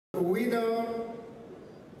winner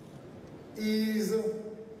is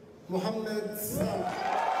Mohammed Salah.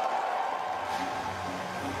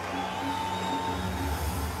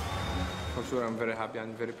 For sure, I'm very happy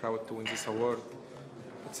and very proud to win this award.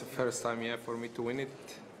 It's the first time, for me to win it,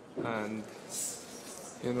 and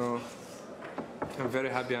I'm very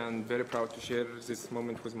happy and very proud to share this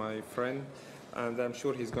moment with my friend, and I'm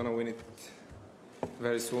sure he's gonna win it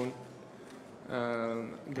very soon.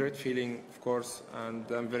 Great feeling, of course, and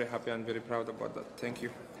I'm very happy and very proud about that. Thank you.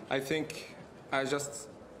 I think I just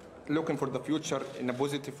looking for the future in a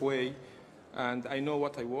positive way, and I know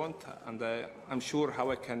what I want, and I'm sure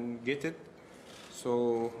how I can get it.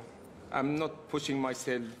 So I'm not pushing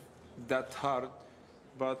myself that hard,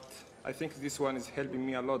 but I think this one is helping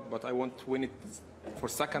me a lot. But I want to win it for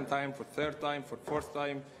second time, for third time, for fourth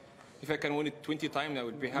time. If I can win it 20 times, I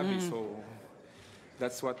would be happy. So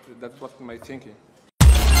that's what my thinking.